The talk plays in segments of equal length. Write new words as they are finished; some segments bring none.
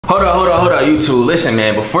Hold up, YouTube. Listen,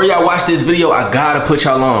 man, before y'all watch this video, I gotta put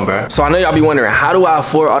y'all on, bro. So I know y'all be wondering, how do I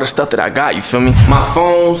afford all the stuff that I got, you feel me? My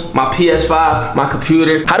phones, my PS5, my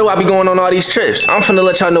computer. How do I be going on all these trips? I'm finna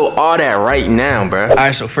let y'all know all that right now, bro. All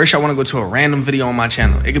right, so first y'all wanna go to a random video on my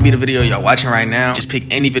channel. It could be the video y'all watching right now. Just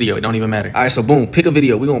pick any video, it don't even matter. All right, so boom, pick a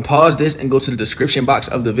video. We gonna pause this and go to the description box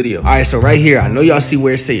of the video. All right, so right here, I know y'all see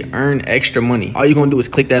where it say earn extra money. All you gonna do is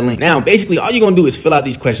click that link. Now, basically, all you gonna do is fill out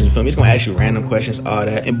these questions, you feel me? It's gonna ask you random questions, all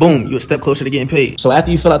that, and boom, you're a step closer to getting paid. So after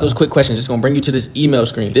you fill out those quick questions, it's gonna bring you to this email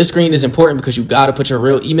screen. This screen is important because you gotta put your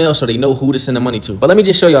real email so they know who to send the money to. But let me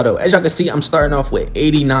just show y'all though. As y'all can see, I'm starting off with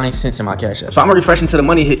 89 cents in my Cash App. So I'm gonna refresh until the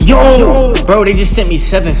money hit. Yo, bro, they just sent me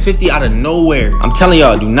 $750 out of nowhere. I'm telling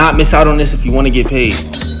y'all, do not miss out on this if you want to get paid.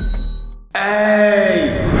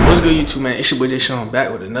 Hey, what's good, YouTube, man? It's your boy J-Sean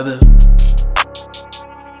back with another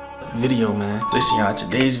video, man. Listen, y'all,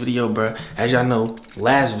 today's video, bro, as y'all know,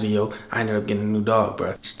 last video I ended up getting a new dog,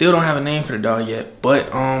 bro. Still don't have a name for the dog yet, but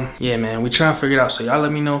yeah, man, we trying to figure it out. So y'all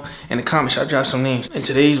let me know in the comments. I'll drop some names. In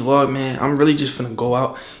today's vlog, man, I'm really just finna go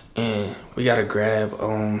out and we gotta grab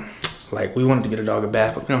like, we wanted to get a dog a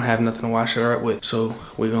bath, but we don't have nothing to wash her up with, so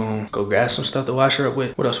we're gonna go grab some stuff to wash her up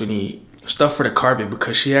with. What else we need? Stuff for the carpet,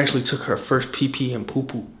 because she actually took her first pee and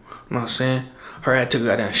poo-poo. You know what I'm saying? Her ass took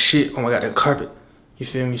goddamn shit on my goddamn carpet. You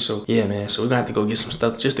feel me? So yeah, man, so we're gonna have to go get some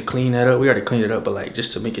stuff just to clean that up. We already cleaned it up, but like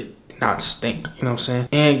just to make it not stink, you know what I'm saying?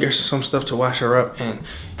 And get some stuff to wash her up. And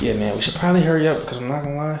yeah, man, we should probably hurry up because I'm not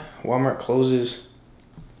gonna lie, Walmart closes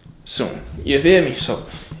soon. You feel me? So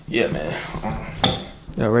yeah, man.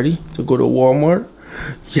 Y'all ready to go to Walmart?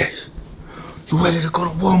 Yes. You ready to go to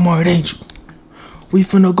Walmart, ain't you? We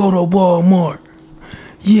finna go to Walmart.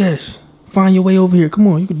 Yes. Find your way over here. Come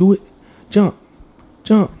on, you can do it. Jump.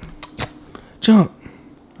 Jump. Jump.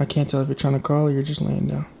 I can't tell if you're trying to crawl or you're just laying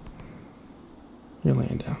down. You're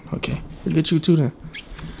laying down. Okay. We'll get you too then.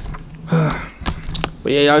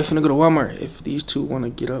 But yeah, y'all finna go to Walmart if these two want to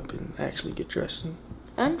get up and actually get dressed.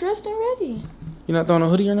 I'm dressed and ready. You're not throwing a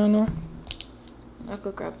hoodie or nothing on? I'll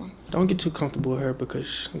go grab one. Don't get too comfortable with her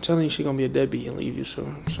because I'm telling you she's gonna be a deadbeat and leave you,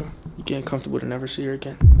 so you get comfortable to never see her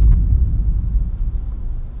again.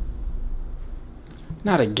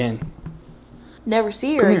 Not again. Never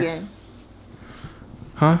see her again.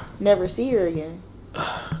 Huh? Never see her again.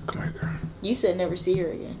 Come here, girl. You said never see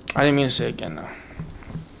her again. I didn't mean to say again, though.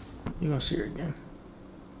 You're gonna see her again.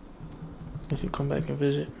 If you come back and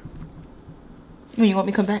visit. When you want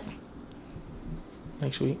me to come back?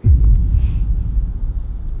 Next week.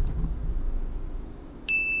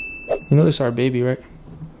 You know this is our baby, right?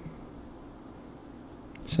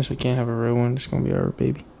 Since we can't have a real one, it's gonna be our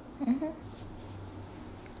baby. Mm-hmm.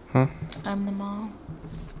 Huh? I'm the mom.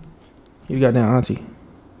 You got down auntie.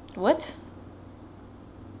 What?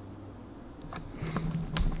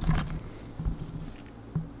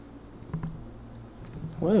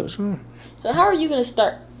 What's wrong? So how are you gonna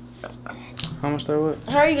start? How am I start what?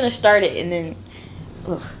 How are you gonna start it and then?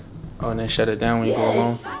 Ugh. Oh, and then shut it down when you go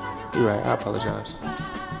home? You're right, I apologize.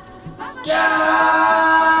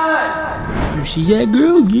 God! You see that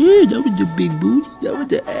girl? Yeah, that was the big booty. That was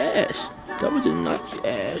the ass. That was a nice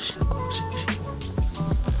ass.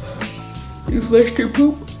 You flushed your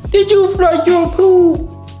poop? Did you flush your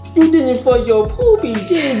poop? You didn't flush your poopy,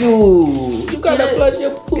 did you? You gotta flush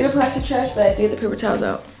your poop. Get a plastic trash bag. Get the paper towels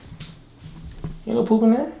out. You no poop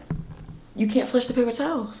in there? You can't flush the paper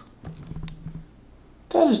towels.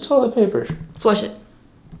 That is toilet paper. Flush it.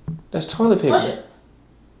 That's toilet paper. Flush it.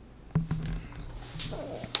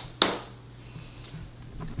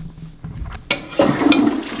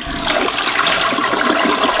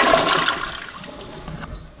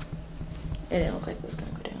 It didn't look like it was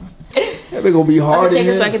gonna go down. That big gonna be hard. Take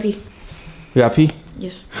her so I can pee. You got pee?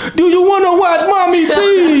 Yes. Do you wanna watch mommy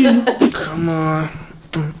pee? Come on.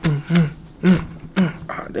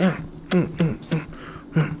 Oh, damn.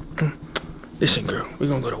 Listen, girl, we're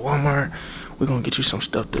gonna go to Walmart. We're gonna get you some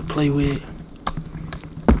stuff to play with.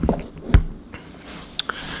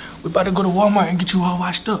 We about to go to Walmart and get you all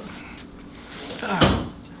washed up.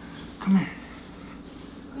 Come here.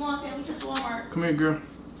 Come on, family trip to Walmart. Come here, girl.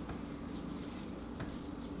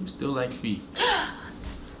 You still like feet.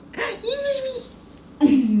 You miss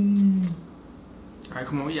me. Alright,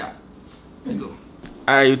 come on, we out. Let's go.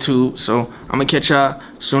 Alright, YouTube, so I'm gonna catch y'all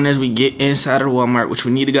as soon as we get inside of the Walmart, which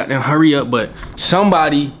we need to goddamn hurry up, but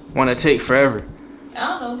somebody wanna take forever. I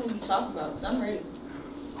don't know who you talking about, because I'm ready.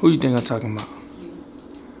 Who you think I'm talking about?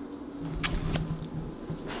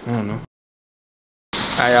 I don't know.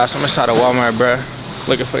 Alright, y'all, so I'm inside of Walmart, bruh.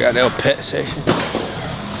 Looking for that little pet section.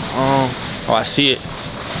 Oh, I see it.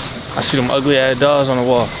 I see them ugly ass dogs on the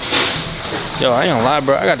wall. Yo, I ain't gonna lie,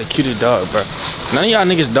 bro. I got the cutest dog, bro. None of y'all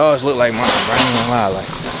niggas dogs look like mine, bro. I ain't gonna lie. Like,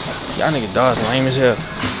 y'all niggas dogs lame as hell.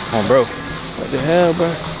 Oh, bro. What the hell,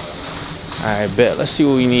 bro? Alright, bet. Let's see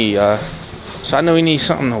what we need, y'all. So I know we need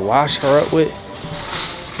something to wash her up with.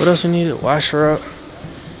 What else we need to wash her up?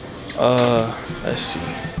 Let's see.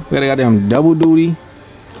 We got a goddamn double duty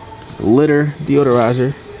litter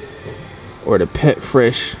deodorizer or the Pet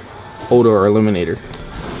Fresh odor eliminator.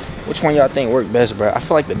 Which one y'all think worked best, bro? I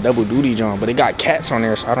feel like the double duty John, but it got cats on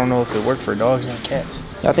there, so I don't know if it worked for dogs and cats.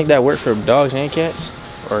 Y'all think that worked for dogs and cats?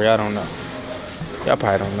 Or y'all don't know? Y'all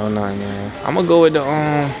probably don't know nothing, man. I'm gonna go with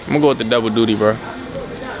the double duty, bro.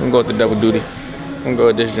 I'm gonna go with the double duty. I'm gonna go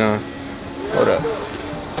with this John. Hold up.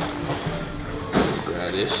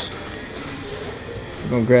 Grab this. I'm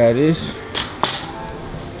gonna grab this.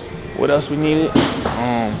 What else we needed?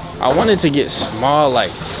 I wanted to get small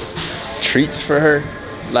like treats for her,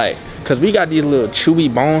 like, cause we got these little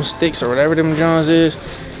chewy bone sticks or whatever them Johns is,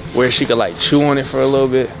 where she could like chew on it for a little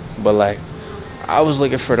bit. But like, I was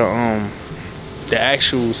looking for the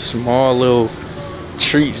actual small little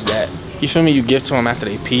treats that, you feel me, you give to them after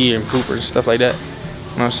they pee and poop or stuff like that. You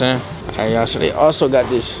know what I'm saying? All right, y'all. So they also got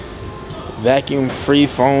this vacuum free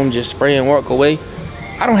foam, just spray and walk away.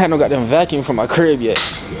 I don't have no goddamn vacuum for my crib yet.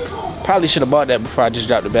 Probably should have bought that before I just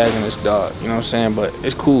dropped the bag on this dog. You know what I'm saying? But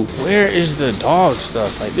it's cool. Where is the dog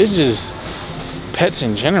stuff? Like, this is just pets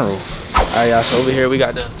in general. All right, y'all. So over here we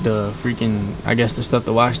got the freaking, I guess, the stuff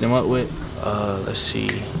to wash them up with. Let's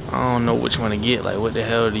see. I don't know which one to get. Like, what the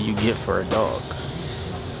hell do you get for a dog?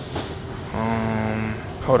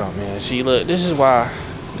 Hold on, man. See, look, this is why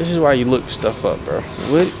you look stuff up, bro.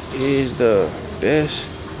 What is the best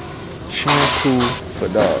shampoo for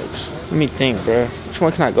dogs? Let me think, bro. Which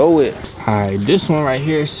one can I go with? All right, this one right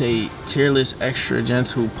here say Tearless Extra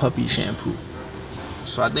Gentle Puppy Shampoo.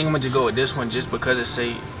 So I think I'm gonna just go with this one just because it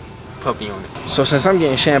say puppy on it. So since I'm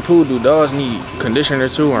getting shampoo, do dogs need conditioner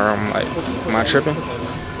too, or am I tripping?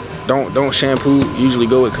 Don't shampoo usually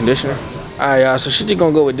go with conditioner? All right, y'all. So she just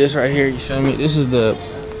gonna go with this right here. You feel me? This is the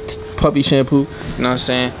puppy shampoo. You know what I'm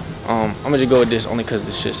saying? I'm gonna just go with this only because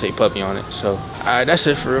this shit say puppy on it. So, all right, that's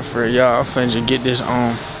it for y'all. I'm finna just get this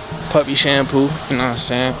puppy shampoo. You know what I'm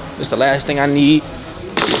saying? It's the last thing I need.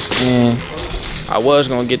 And I was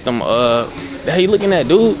gonna get them. The hell you looking at,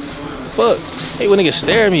 dude? Fuck. Hey, when niggas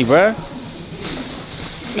stare at me, bruh.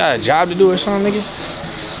 You got a job to do or something, nigga?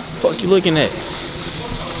 Fuck you looking at?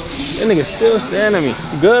 That nigga still staring at me.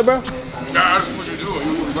 You good, bro? Nah, that's what you do.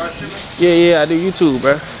 You watch shit? Yeah, I do YouTube,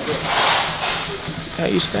 bro. How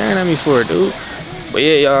you staring at me for, dude? But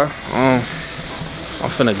yeah, y'all, I'm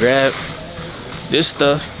finna grab this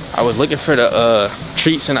stuff. I was looking for the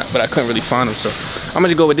treats, but I couldn't really find them, so I'm gonna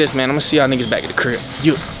just go with this, man. I'm gonna see y'all niggas back at the crib.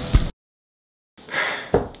 You.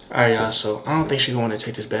 All right, y'all. So I don't think she gonna want to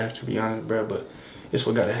take this bath, to be honest, bro. But it's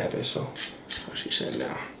what gotta happen. So she's sitting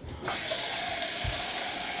down. I'm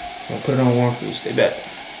gonna put it on warm for you. Stay back.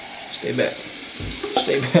 Stay back.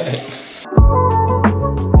 Stay back.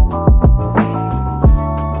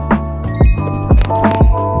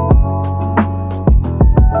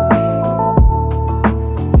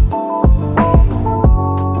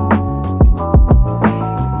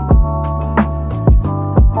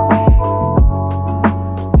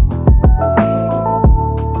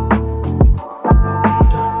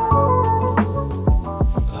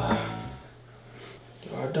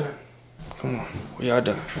 Y'all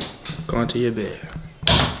done. Go into your bed.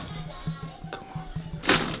 Come on.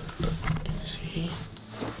 See?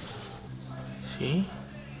 See?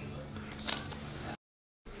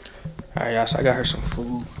 Alright, y'all, so I got her some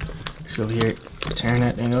food. She over here tearing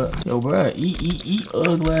that thing up. Yo, bro, eat,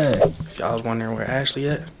 ugly. If y'all was wondering where Ashley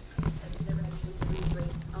at.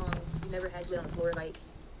 Never had you on the floor, like,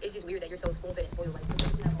 it's just weird that you're so spoon-fed and spoiled, like.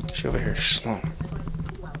 She over here slumped.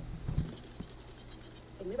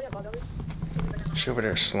 She over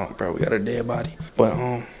there slumped, bro. We got her dead body. But,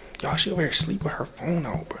 y'all, she over here sleep with her phone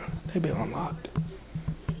out, bro. They been unlocked.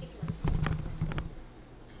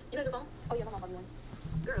 You know the phone? Oh, yeah, my mom bought me one.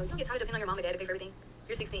 Girl, you don't get tired of depending on your mom and dad to pay for everything.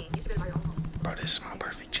 You're 16. You should be able to buy your own phone. Bro, this is my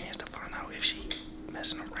perfect chance to find out if she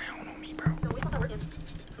messing around on me, bro. So when you start working,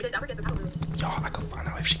 because I work at the top of the Y'all, I can find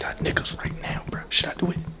out if she got niggas right now, bro. Should I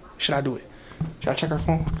do it? Should I do it? Should I check her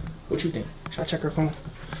phone? What you think? Should I check her phone?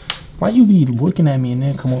 Why you be looking at me and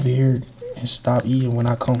then come over here and stop eating when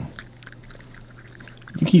I come?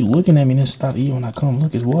 You keep looking at me and then stop eating when I come.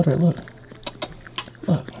 Look, it's water. Look.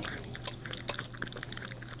 Look.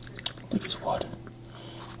 Look, it's water.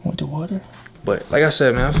 Want the water? But like I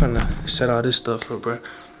said, man, I'm finna set all this stuff up, bro.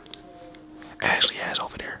 Ashley has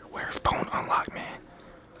over there where her phone unlocked, man.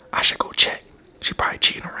 I should go check. She probably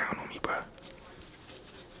cheating around on me, bro.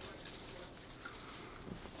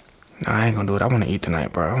 I ain't gonna do it. I wanna eat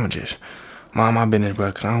tonight, bro. I'm gonna just mind my business, bro,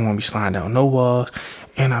 because I don't wanna be sliding down no walls,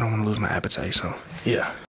 and I don't wanna lose my appetite, so,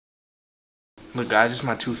 yeah. Look, guys, just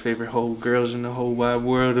my 2 favorite whole girls in the whole wide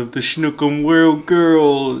world of the 𝘛𝘩𝘪𝘴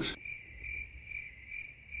girls.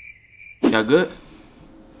 Y'all good?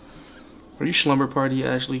 Are you slumber party,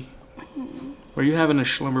 Ashley? Are you having a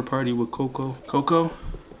slumber party with Coco? Coco?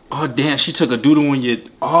 Oh, damn, she took a doodle on you.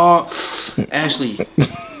 Oh, Ashley.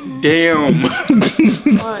 Damn.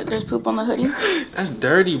 What? There's poop on the hoodie? That's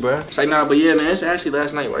dirty, bro. It's like, nah, but yeah, man, it's Ashley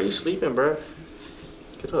last night. Why are you sleeping, bro?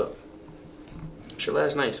 Get up. It's your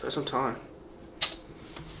last night. Spend some time.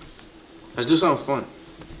 Let's do something fun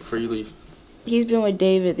before you leave. He's been with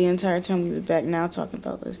David the entire time we've been back now talking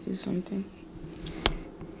about let's do something.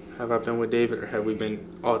 Have I been with David or have we been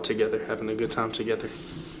all together having a good time together?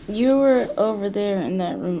 You were over there in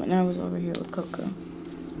that room and I was over here with Coco.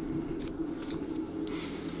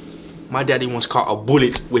 My daddy once caught a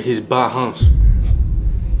bullet with his bahams.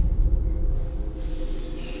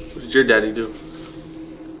 What did your daddy do?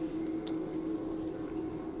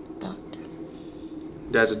 Doctor.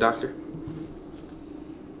 Dad's a doctor?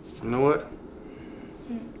 You know what?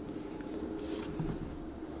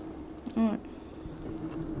 What?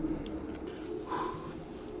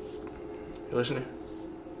 You listening?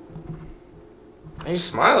 Are you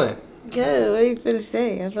smiling? Good. What are you finna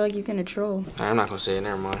say? I feel like you're gonna troll. Nah, I'm not gonna say it.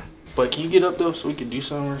 Never mind. But can you get up though so we can do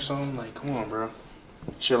something or something? Like, come on, bro.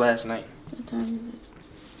 It's your last night. What time is it?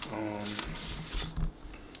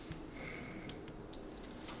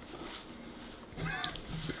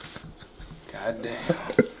 God damn.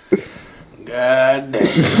 God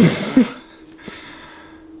damn.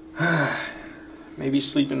 Maybe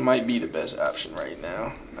sleeping might be the best option right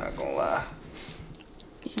now. Not gonna lie.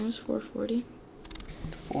 Damn, it's 4:40.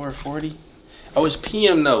 4:40? Oh, it's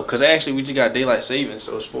PM though, cause actually we just got daylight savings,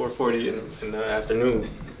 so it's 4:40 in the afternoon.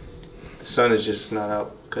 The sun is just not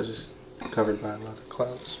out because it's covered by a lot of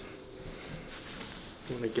clouds.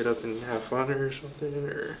 You wanna get up and have fun or something,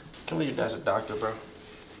 or? Can't believe your dad's a doctor, bro.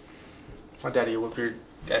 My daddy whipped your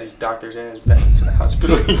daddy's doctor's ass back to the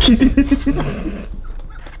hospital.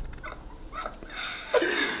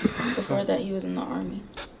 Before that, he was in the army.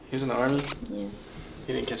 He was in the army? Yes.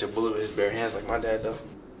 He didn't catch a bullet with his bare hands like my dad though.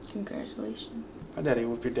 Congratulations. My daddy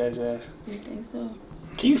whipped your dad's ass. You think so?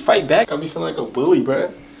 Can you fight back? I be feeling like a bully, bro. Yeah,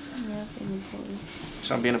 I think he's bully.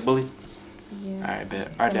 So I'm being a bully? Yeah. Alright,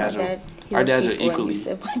 bet. Our dads are people equally. and he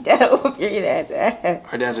said, my dad will whip your dad's ass.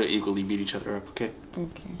 Our dads will equally beat each other up, okay?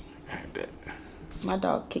 Okay. Alright, bet. My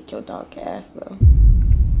dog kicked your dog ass though.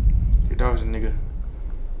 Your dog's a nigga.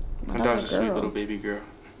 My dog's dog's a sweet girl. little baby girl.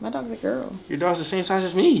 My dog's a girl. Your dog's the same size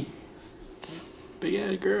as me. Big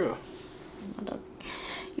ass girl. My dog.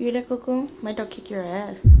 You hear that, Coco? My dog kick your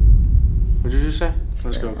ass. What'd you just say?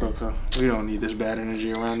 Let's go, Coco. We don't need this bad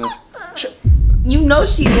energy around us. Shut. You know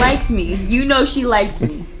she likes me. You know she likes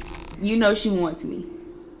me. You know she wants me.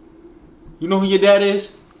 You know who your dad is?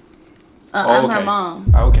 I'm her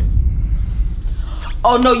mom. Oh, okay.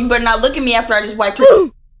 Oh no, you better not look at me after I just wiped her.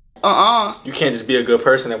 You can't just be a good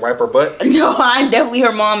person and wipe her butt. No, I'm definitely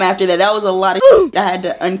her mom after that. That was a lot of I had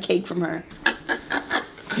to uncake from her.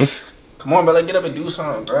 Come on, bro. Let's get up and do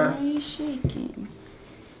something, bro. Why are you shaking?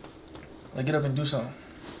 Let's get up and do something.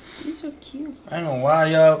 You're so cute. I ain't gonna lie,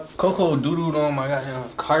 y'all. Coco doodled on my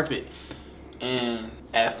goddamn carpet. And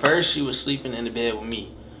at first, she was sleeping in the bed with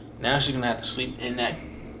me. Now she's gonna have to sleep in that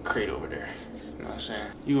crate over there. You know what I'm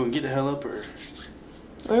saying? You gonna get the hell up or?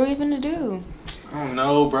 What are we gonna do? I don't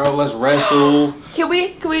know, bro. Let's wrestle. Can we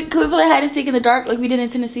play hide and seek in the dark like we did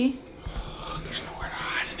in Tennessee? There's nowhere to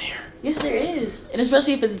hide in here. Yes, there is. And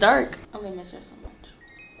especially if it's dark. I'm gonna miss her so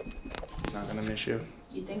much. Not gonna miss you.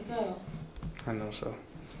 You think so? I know so.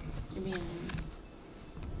 You're being mean.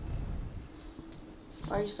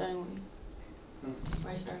 Why are you starting with me?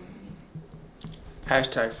 Why are you starting with me?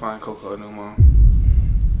 Hashtag find Coco a new mom.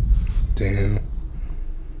 Damn.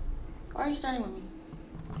 Why are you starting with me?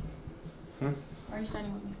 Why are you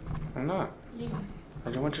starting with me? I'm not. Yeah. I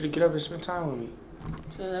just want you to get up and spend time with me.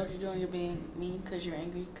 So is that what you're doing? You're being mean because you're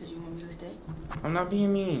angry because you want me to stay? I'm not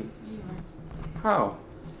being mean. Yeah, you are. How?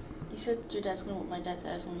 You said your dad's gonna whip my dad's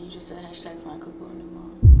ass and you just said hashtag find Coco a new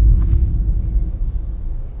mom.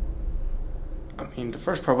 I mean, the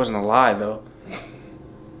first part wasn't a lie, though.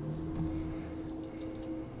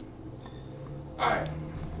 Alright.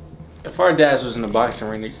 If our dads was in the boxing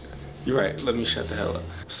ring, you're right. Let me shut the hell up.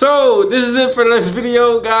 So, this is it for this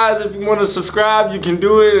video, guys. If you want to subscribe, you can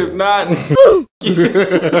do it. If not... Alright,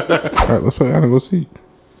 let's play hide and go seek.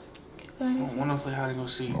 I don't want to play hide and go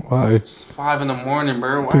seek. Why? It's 5 in the morning,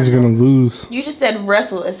 bro. Why Because you're gonna lose. You just said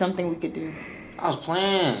wrestle is something we could do. I was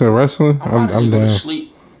playing. So wrestling? I'm Go to down.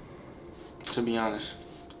 sleep. to be honest.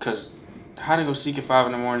 Cause how to go seek at 5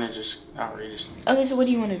 in the morning is just outrageous. Okay, so what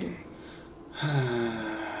do you want to do?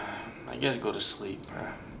 I guess go to sleep, bro.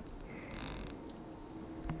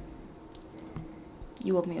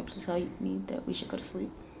 You woke me up to tell me that we should go to sleep.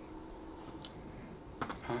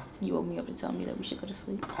 Huh? You woke me up to tell me that we should go to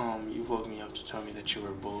sleep. You woke me up to tell me that you were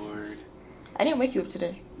bored. I didn't wake you up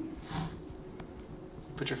today.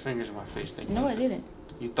 Put your fingers in my face. No, I didn't.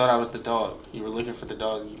 You thought I was the dog. You were looking for the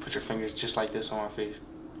dog and you put your fingers just like this on my face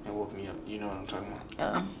and woke me up. You know what I'm talking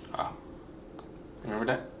about. Oh. Remember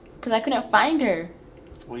that? Because I couldn't find her.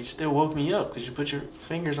 Well, you still woke me up because you put your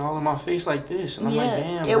fingers all in my face like this. And I'm like,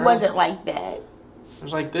 damn, it bro. wasn't like that. It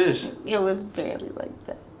was like this. It was barely like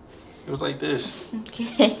that. It was like this.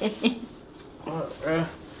 Okay. What, bro?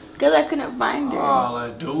 Because I couldn't find her. Oh,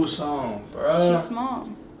 let's do something, bro. She's small.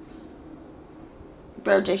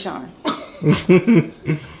 Bro, Jay Sean.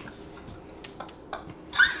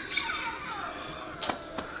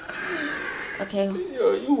 Okay.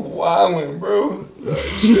 Yo, you wildin', bro.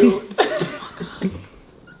 Chill.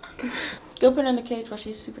 Go put her in the cage while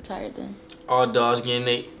she's super tired then. All dogs getting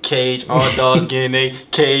a cage. All dogs getting a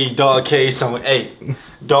cage. Dog cage. Someone, hey.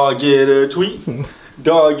 Dog get a tweet.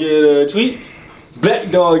 Dog get a tweet. Black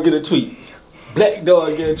dog get a tweet. Black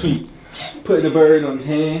dog get a tweet. Put the bird on his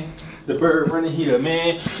hand. The bird running, he the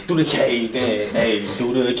man. Do the cage dance, hey.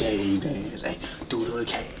 Do the cage dance, hey. Do the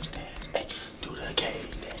cage dance, hey. Do the cage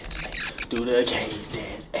dance, hey. Do the cage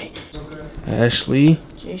dance, hey. Ashley.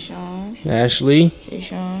 Jay Sean. Ashley. Jay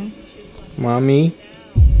Sean. Mommy.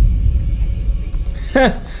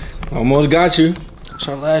 Almost got you. It's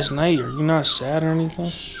our last night. Are you not sad or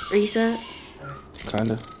anything? Are you sad?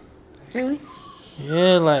 Kinda. Really?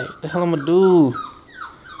 Yeah, like, the hell I'm gonna do?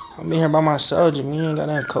 I'm in here by myself, Jimmy. You ain't got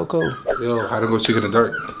that Coco. Yo, how to go seek in the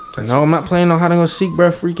dark? No, I'm not playing no how to go seek,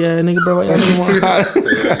 bro. Freak ass nigga, bro. Why y'all nigga want hot?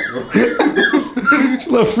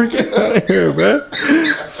 Little freak ass out of here, bro.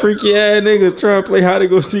 Freaky ass nigga trying to play how to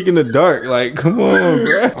go seek in the dark. Like, come on,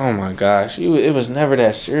 bro. Oh my gosh, it was never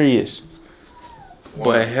that serious.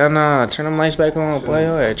 But hell nah, turn them lights back on, boy.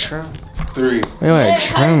 Yo, at trim. 3. Yo, at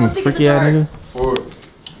trim, freaky ass nigga. 4.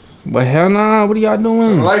 But hell nah, what are y'all doing?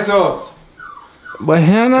 Turn the lights off. But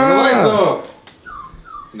hell nah. Turn the lights off.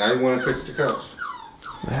 Now you want to fix the couch.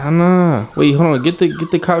 Hell nah. Wait, hold on. Get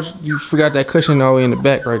the couch. You forgot that cushion all the way in the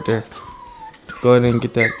back right there. Go ahead and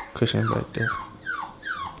get that cushion back there.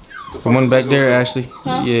 The one back there, Ashley.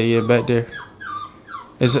 Huh? Yeah, back there.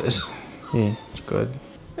 It's yeah, it's good.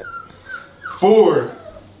 4.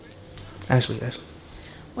 Ashley.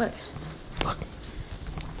 What? Look.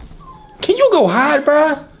 Can you go hide,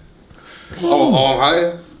 bruh? Oh, I'm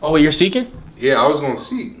hiding? Oh, wait, you're seeking? Yeah, I was going to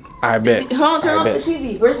seek. I bet. Hold on, turn off the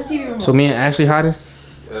TV. Where's the TV remote? So me and Ashley hiding?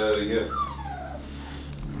 Yeah.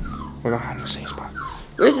 We're gonna hide in the same spot.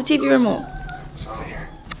 Where's the TV remote? It's over here.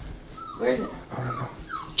 Where is it? I don't know.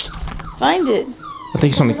 Find it. I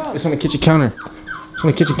think it's on the kitchen counter. It's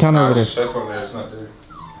on the kitchen counter over there. Check on there. It's not there.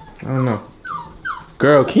 I don't know.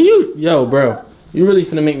 Girl, can you? Yo, bro. You really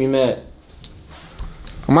finna make me mad.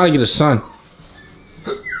 I'm about to get a son.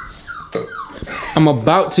 I'm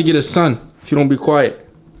about to get a son. If you don't be quiet.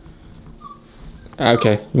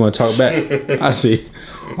 Okay, you wanna talk back? I see.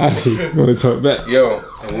 You wanna talk back? Yo,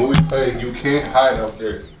 and when we play, you can't hide up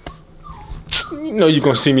there. You know you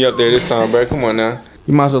gonna see me up there this time, bro. Come on now.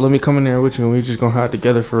 You might as well let me come in there with you and we just gonna hide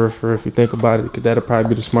together for if you think about it, because that'll probably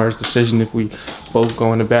be the smartest decision if we both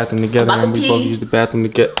go in the bathroom together and we both use the bathroom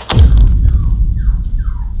together.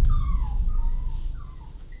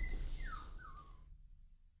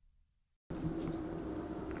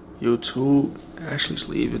 YouTube, Ashley's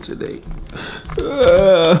leaving today.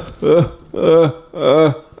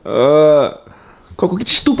 Coco, get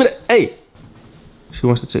your stupid. Hey! She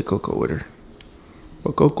wants to take Coco with her.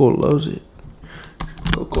 But Coco loves it.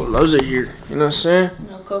 Coco loves it here. You know what I'm saying?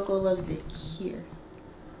 No, Coco loves it here.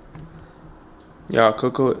 Y'all,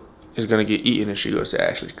 Coco is gonna get eaten if she goes to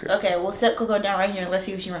Ashley's crib. Okay, we'll set Coco down right here and let's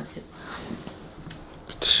see what she runs to.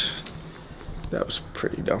 That was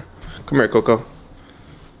pretty dumb. Come here, Coco.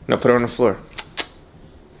 Now put her on the floor.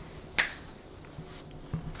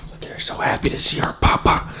 Look at her, so happy to see her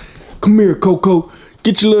papa. Come here, Coco.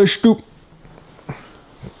 Get your little stoop.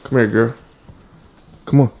 Come here, girl.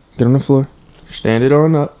 Come on, get on the floor. Stand it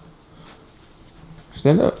on up.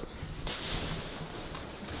 Stand up.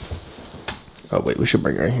 Oh wait, we should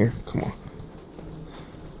bring her in here. Come on.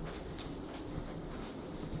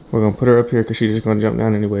 We're gonna put her up here because she's just gonna jump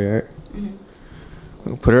down anyway, alright? We're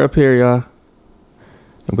gonna put her up here, y'all.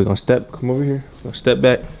 And we're gonna come over here. We're gonna step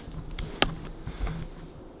back.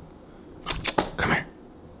 Come here.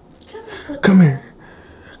 Come here.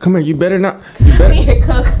 Come here. You better not Come here,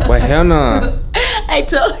 Coco. Wait, hell no. I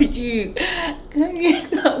told you. Come here,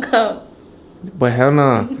 Coco. Wait, hell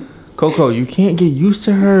no. Coco, you can't get used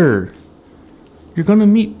to her. You're gonna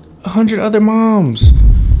meet 100 other moms.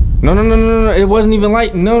 No. It wasn't even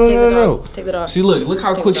like, no. Take it off. See, look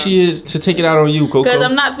how quick she is to take it out on you, Coco. Because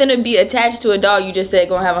I'm not finna be attached to a dog. You just said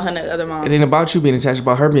gonna have 100 other moms. It ain't about you being attached, it's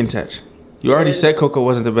about her being attached. You already said Coco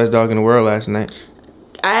wasn't the best dog in the world last night.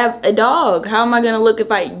 I have a dog. How am I gonna look if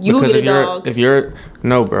you get a dog?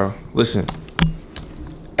 No, bro. Listen.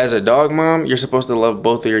 As a dog mom, you're supposed to love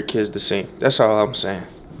both of your kids the same. That's all I'm saying.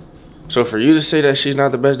 So for you to say that she's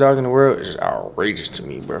not the best dog in the world is outrageous to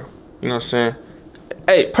me, bro. You know what I'm saying?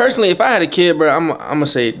 Hey, personally, if I had a kid, bro, I'm gonna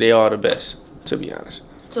say they all the best, to be honest.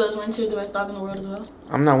 So is Winter the best dog in the world as well?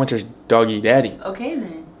 I'm not Winter's doggy daddy. Okay,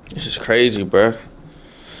 then. This is crazy, bro.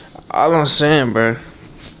 All I'm saying, bro.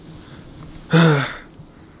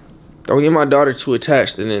 Don't get my daughter too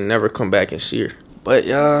attached and then never come back and see her. But,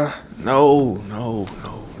 no.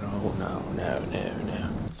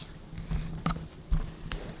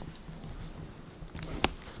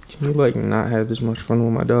 Can you, like, not have this much fun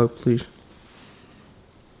with my dog, please?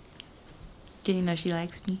 Do you know she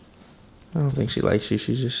likes me? I don't think she likes you.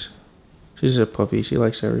 She's just a puppy. She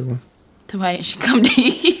likes everyone. Then why didn't she come to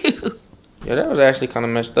you? Yeah, that was actually kind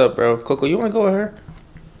of messed up, bro. Coco, you want to go with her?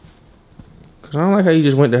 Because I don't like how you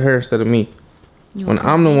just went to her instead of me. When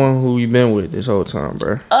I'm the one who you've been with this whole time,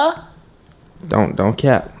 bro. Don't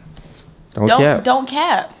cap. Don't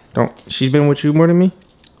cap. She's been with you more than me?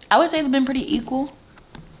 I would say it's been pretty equal.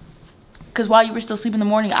 Because while you were still asleep in the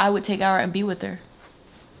morning, I would take her out and be with her.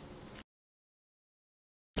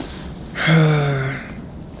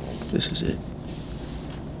 This is it.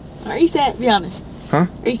 Are you sad? Be honest. Huh?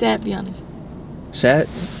 Are you sad? Be honest. Sad?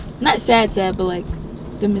 Not sad, but like,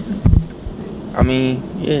 you miss me. I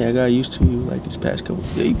mean, yeah, I got used to you like this past couple.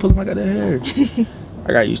 Yeah, you pulling my goddamn hair.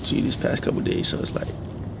 I got used to you this past couple days, so it's like,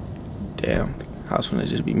 damn, how's finna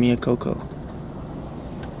just be me and Coco.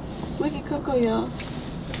 Look at Coco, y'all.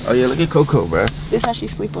 Oh yeah, look at Coco, bro. This how she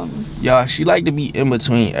sleep on me. Y'all, she like to be in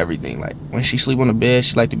between everything. Like when she sleep on the bed,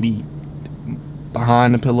 she like to be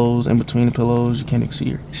behind the pillows, in between the pillows. You can't even see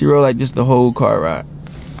her. She rode like this the whole car ride.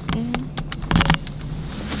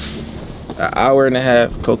 An hour and a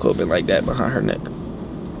half, Coco been like that behind her neck.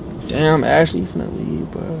 Damn, Ashley, you finna leave,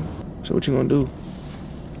 bro. So what you gonna do?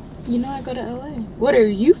 You know I go to LA. What are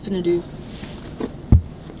you finna do?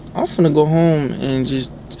 I'm finna go home and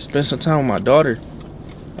just spend some time with my daughter.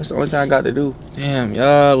 That's the only thing I got to do. Damn,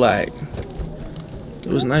 y'all, like, it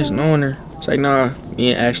was nice knowing her. It's like, nah,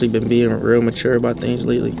 me and Ashley been being real mature about things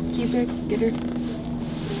lately. Keep her, get her.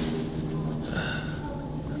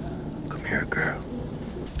 Come here, girl.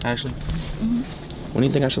 Ashley, when do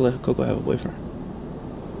you think I should let Coco have a boyfriend?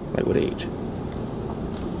 Like, what age?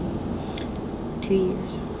 2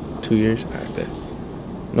 years. 2 years? I bet.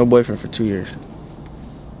 No boyfriend for 2 years.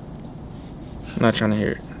 I'm not trying to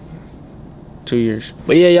hear it. 2 years.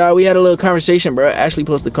 But yeah, y'all, we had a little conversation, bro. Ashley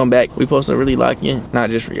supposed to come back. We supposed to really lock in. Not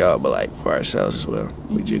just for y'all, but like for ourselves as well.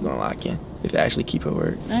 We just gonna lock in. If Ashley keep her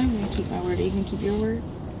word. I'm gonna keep my word. Are you gonna keep your word?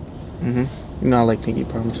 You know I like pinky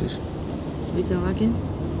promises. We gonna lock in?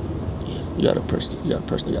 Yeah. You gotta press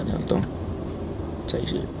the goddamn thumb. Take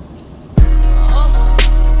shit.